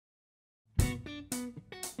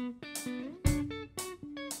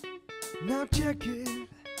Now check it.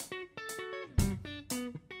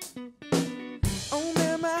 Oh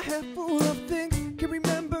man, my head full of things. Can't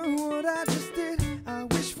remember what I just did. I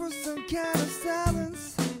wish for some kind of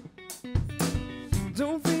silence.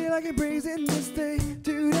 Don't feel like embracing this day.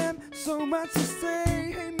 Dude, I'm so much to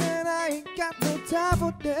say. Hey man, I ain't got no time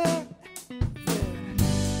for that. Yeah.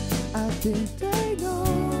 I think they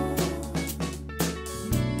know,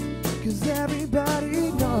 'cause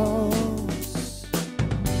everybody knows.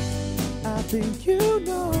 I think you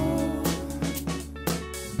know,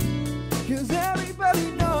 'cause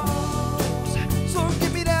everybody knows. So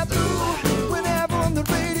give me that blue whenever on the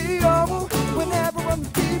radio, whenever on the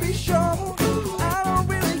TV show. I don't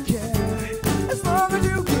really care as long as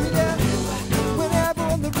you give me that. Whenever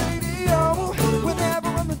on the radio, whenever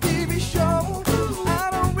on the TV show. I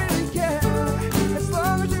don't really care as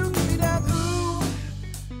long as you give me that blue.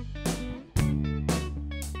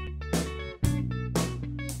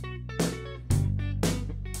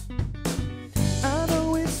 I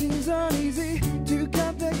know it seems uneasy to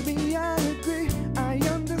contact me, I agree. I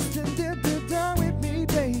understand that you're done with me,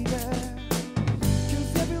 baby. 'Cause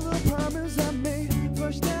every little promise I made,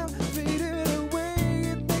 flushed out, faded away.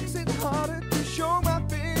 It makes it harder to show my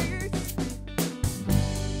face.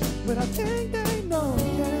 But I think they know,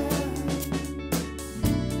 yeah,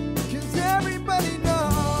 'cause everybody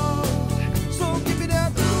knows. So give me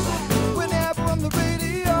that blue whenever on the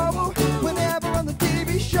radio, whenever on the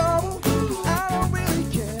TV show. I don't really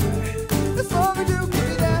care as long as you give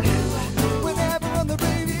me that. Whenever on the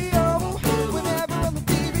radio, whenever on the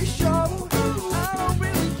TV show. I don't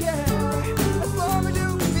really care as long as you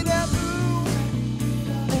give me that blue.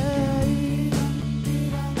 Hey.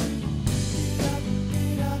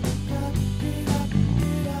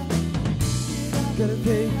 Gotta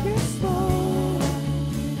take it slow,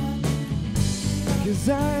 'cause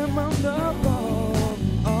I am on the ball.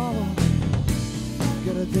 Oh.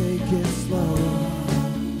 Gotta take it slow,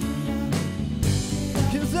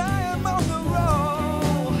 'cause I am on the